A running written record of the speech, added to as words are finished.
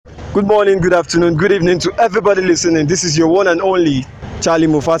Good morning, good afternoon, good evening to everybody listening. This is your one and only Charlie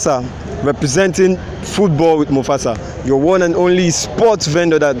Mufasa, representing Football with Mufasa, your one and only sports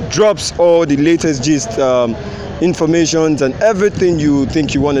vendor that drops all the latest gist, informations, and everything you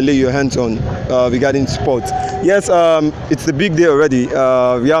think you want to lay your hands on regarding sports. Yes, it's the big day already.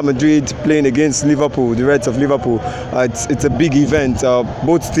 Real Madrid playing against Liverpool, the Reds of Liverpool. It's a big event.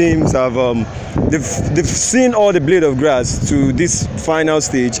 Both teams have they've seen all the blade of grass to this final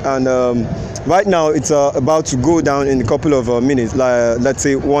stage, and right now it's about to go down in a couple of minutes, like let's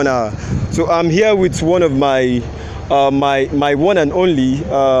say 1 hour. So I'm here with one of my my one and only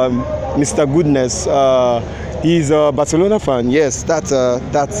Mr. Goodness. He's a Barcelona fan. Yes, that's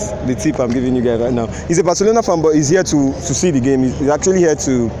the tip I'm giving you guys right now. He's a Barcelona fan, but he's here to see the game. He's actually here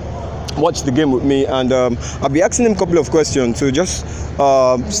to watch the game with me, and I'll be asking him a couple of questions. So just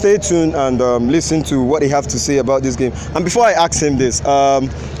stay tuned and listen to what he have to say about this game. And before I ask him this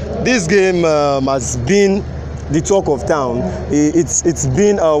game has been the talk of town. It's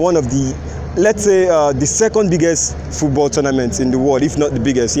been one of the, let's say, the second biggest football tournament in the world, if not the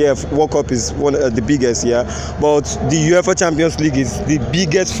biggest. Yeah, World Cup is one of the biggest, yeah, but the UEFA Champions League is the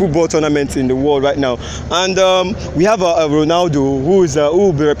biggest football tournament in the world right now. And we have a Ronaldo who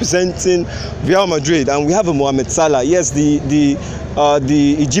will be representing Real Madrid, and we have a Mohamed Salah. Yes, the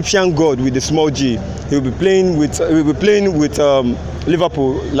Egyptian god with the small G. He'll be playing with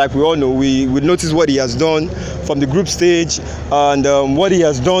Liverpool. Like we all know, we notice what he has done from the group stage and what he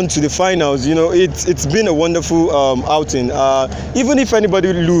has done to the finals. You know, it's been a wonderful outing. Even if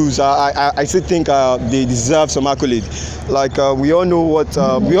anybody lose, I still think they deserve some accolade. Like we all know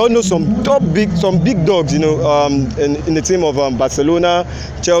some big dogs. You know, in the team of Barcelona,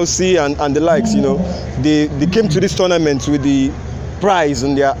 Chelsea, and the likes. You know, they came to this tournament with the prize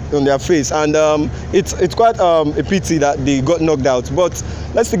on their face, and it's quite a pity that they got knocked out. But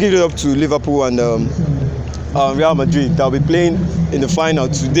let's give it up to Liverpool and Real Madrid. They'll be playing in the final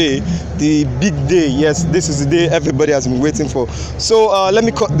today, the big day. Yes, this is the day everybody has been waiting for. So let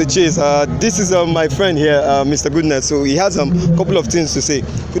me cut the chase. This is my friend here, Mr. Goodness. So he has a couple of things to say.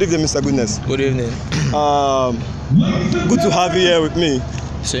 Good evening, Mr. Goodness. Good evening. Good to have you here with me.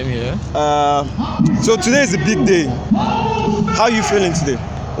 Same here. So today is a big day. How are you feeling today?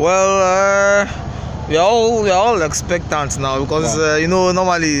 Well, we are all expectant now because you know,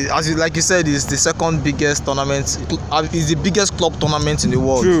 normally, like you said, it's the second biggest tournament. It's the biggest club tournament in the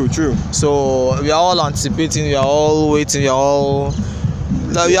world. True. So we are all anticipating. We are all waiting. We are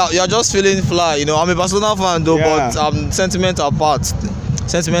just feeling fly. You know, I'm a Barcelona fan though, yeah. But sentiment apart.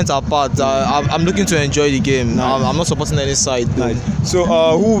 I'm looking to enjoy the game. Nice. I'm not supporting any side. Nice. So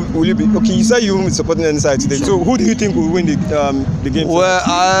who will you be? Okay, you said you won't be supporting any side today. So who do you think will win the game?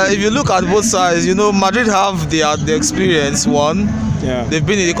 Well, if you look at both sides, you know, Madrid have the experience. One, yeah, they've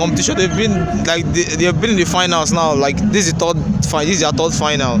been in the competition. They've been in the finals now. Like this is their third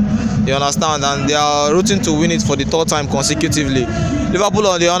final. You understand? And they are rooting to win it for the third time consecutively. Liverpool,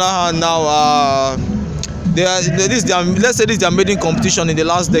 on the other hand, now. Let's say this is their maiden competition in the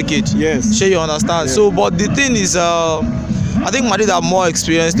last decade. Yes. Sure, you understand. Yeah. So, but the thing is, I think Madrid are more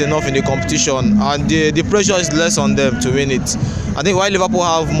experienced enough in the competition, and the pressure is less on them to win it. I think while Liverpool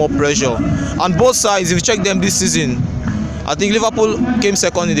have more pressure, and both sides, if you check them this season, I think Liverpool came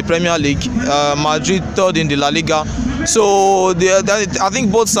second in the Premier League, Madrid third in the La Liga. So I think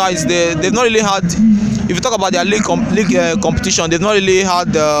both sides they've not really had. If you talk about their league competition, they've not really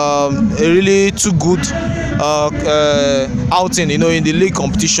had a really too good outing, you know, in the league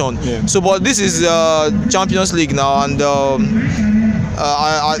competition. Yeah. So, but this is Champions League now, and the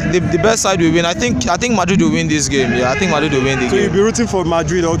best side will win. I think Madrid will win this game. Yeah, I think Madrid will win the game. So you'll be rooting for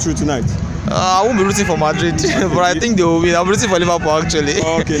Madrid all through tonight? I won't be rooting for Madrid, but I think they will win. I'm rooting for Liverpool actually.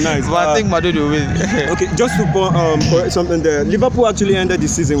 Okay, nice. But I think Madrid will win. Okay, just to correct something there. Liverpool actually ended the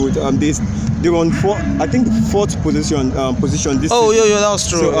season with this. They were on fourth position this season. Yeah, that was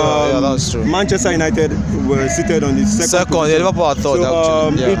true. So, yeah, that was true. Manchester United were seated on the second. Yeah, Liverpool are third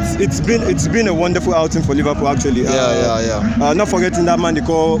actually. Yeah. It's been a wonderful outing for Liverpool actually. Yeah. Not forgetting that man they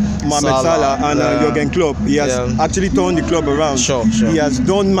call Mohamed Salah and Jurgen Klopp. He has actually turned the club around. Sure. He has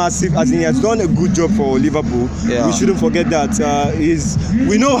done massive, as in he has done a good job for Liverpool. Yeah. We shouldn't forget that.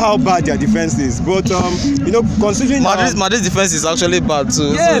 We know how bad their defense is, but you know, considering Madrid's defense is actually bad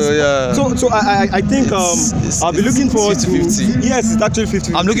too. Yes. So I think I'll be looking forward to 50-50. Yes, it's actually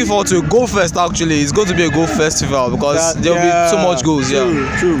 50-50. I'm looking forward to a goal fest actually. It's going to be a goal festival because there will be so much goals.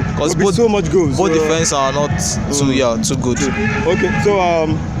 True. Because so much goals. Both defense are not too good. Okay, so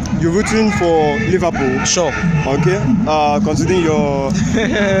you're rooting for Liverpool. Sure. Okay. Considering your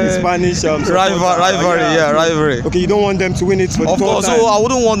Spanish rivalry. Okay, you don't want them to win it for the Of course. time. So I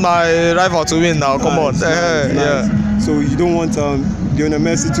wouldn't want my rival to win now. Come on. Nice. Yeah. So you don't want Lionel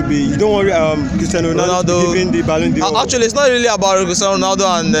Messi to be. You don't want Cristiano Ronaldo to be giving the Ballon d'Or. Actually, it's not really about Cristiano Ronaldo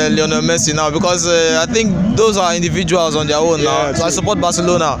and Lionel Messi now, because I think those are individuals on their own now. So I support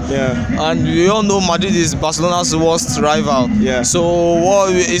Barcelona. Yeah. And we all know Madrid is Barcelona's worst rival. Yeah. So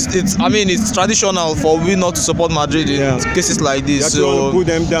it's traditional for we not to support Madrid in cases like this. So put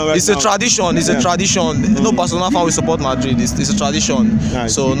them down it's a tradition. It's a tradition. No Barcelona fan will support Madrid. It's a tradition.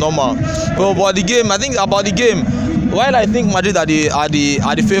 Nice. So normal. But the game, I think about the game. While I think Madrid are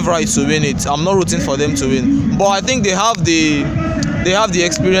the favourites to win it, I'm not rooting for them to win. But I think they have the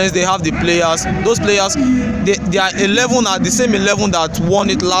experience, they have the players. Those players, they are 11 at the same 11 that won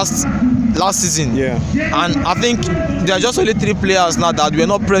it last season. Yeah. And I think there are just only 3 players now that were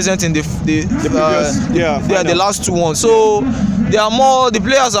not present in the last 2 ones. So they are more. The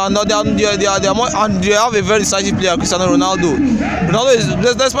players are not. They are more, and they have a very decisive player, Cristiano Ronaldo. Ronaldo is,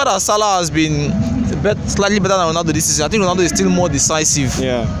 despite that Salah has been slightly better than Ronaldo this season, I think Ronaldo is still more decisive.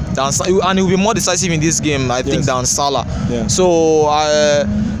 Yeah. And he will be more decisive in this game, I think, than Salah. Yeah. So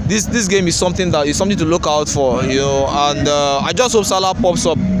this game is something to look out for, you know. And I just hope Salah pops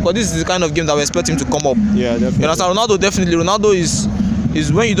up, because this is the kind of game that we expect him to come up. Yeah, definitely. You understand? Ronaldo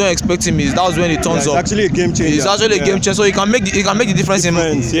is when you don't expect him, that's when he turns up. It's actually a game changer. It's actually a game changer, so he can make the difference in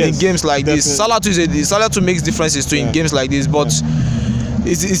games like this. Salah too makes differences too in games like this, but.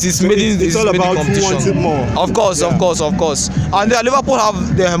 It's all about who wants it more. Of course. And Liverpool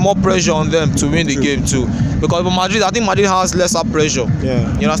have more pressure on them to win the game too, because I think Madrid has lesser pressure.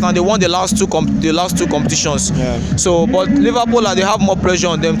 Yeah. You understand? They won the last two competitions. Yeah. So, but Liverpool, they have more pressure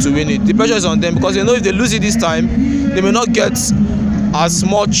on them to win it. The pressure is on them because they know if they lose it this time, they may not get as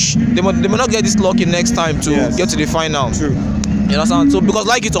much. They may not get this lucky next time to get to the final. True. You understand? So, because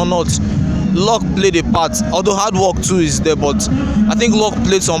like it or not, luck played a part, although hard work too is there, but I think luck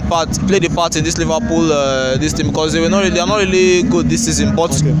played a part in this Liverpool this team, because they are not really good this season.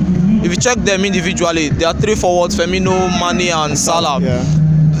 But if you check them individually, there are 3 forwards: Firmino, Mane and Salah. Yeah.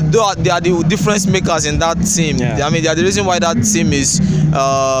 They are the difference makers in that team. Yeah. I mean, they are the reason why that team is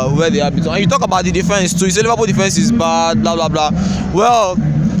where they are. And you talk about the defense too. You say Liverpool defense is bad, blah blah blah. Well,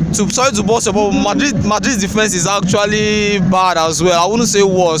 sorry to boast about Madrid's defense is actually bad as well. I wouldn't say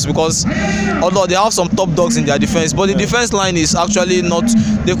worse, because although they have some top dogs in their defense, but the defense line is actually not.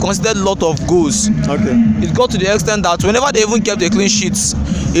 They've conceded a lot of goals. Okay. It got to the extent that whenever they even kept a clean sheet,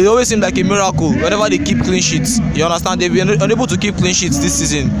 it always seemed like a miracle. Whenever they keep clean sheets, you understand, they've been unable to keep clean sheets this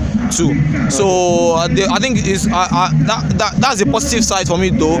season too. So I think that's a positive side for me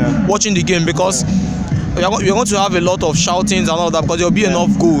though, watching the game, because we are going to have a lot of shoutings and all that, because there will be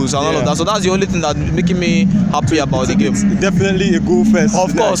enough goals and all of that. So that's the only thing that's making me happy about the game. It's definitely a goal fest.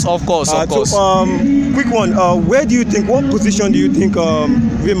 Of course. So, quick one. What position do you think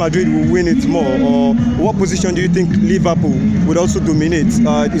Real Madrid will win it more, or what position do you think Liverpool would also dominate?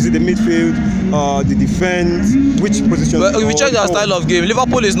 Is it the midfield, the defense? Which position? Well, if we check their style of game,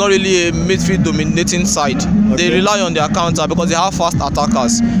 Liverpool is not really a midfield dominating side. Okay. They rely on their counter because they have fast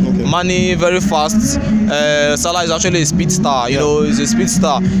attackers. Okay. Mane very fast. Salah is actually a speed star. You know, he's a speed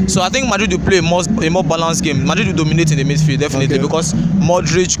star. So I think Madrid will play a more balanced game. Madrid will dominate in the midfield definitely, because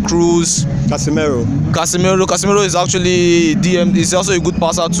Modric, Kroos, Casemiro is actually DM. Is also a good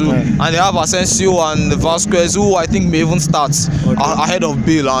passer too, and they have Asensio and Vasquez, who I think may even start ahead of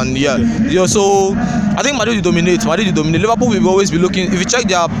Bale. And so I think Madrid will dominate. Liverpool will always be looking. If you check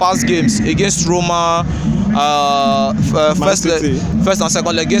their past games against Roma, first and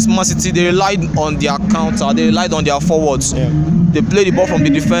second leg against Man City, they relied on their counter, they relied on their forwards. They play the ball from the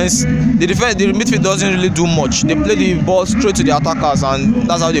defense. The midfield doesn't really do much. They play the ball straight to the attackers, and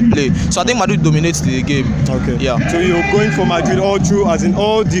that's how they play. So I think Madrid dominates the game. Okay. Yeah. So you're going for Madrid all through, as in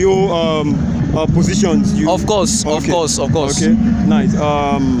all the positions. Of course. Okay. Nice.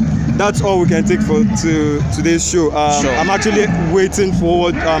 That's all we can take for today's show. Sure. I'm actually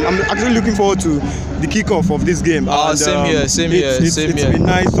I'm actually looking forward to the kickoff of this game. Same here. It's been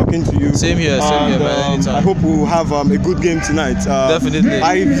nice talking to you. Same here, man. I hope we'll have a good game tonight. Definitely.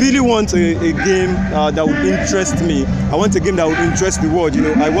 I really want a game that would interest me. I want a game that would interest the world. You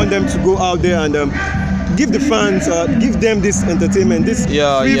know, I want them to go out there and give the fans, give them this entertainment, this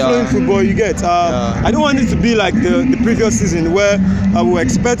free-flowing football you get. I don't want it to be like the previous season where we were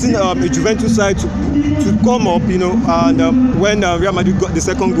expecting a Juventus side to come up, you know, and when Real Madrid got the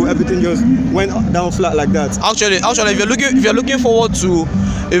second goal, everything just went down flat like that. Actually, if you're looking forward to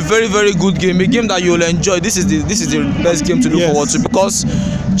a very, very good game, a game that you'll enjoy, this is the best game to look forward to, because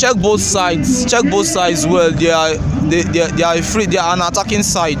check both sides. Check both sides well. They are free. They are an attacking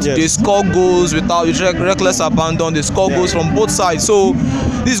side. Yes. They score goals with reckless abandon. They score goals from both sides. So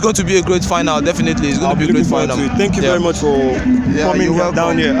this is going to be a great final. Definitely, it's going to be a great final. Thank you very much for coming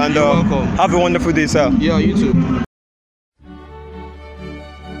down here, and You're welcome. have a wonderful day, sir. Yeah, you too.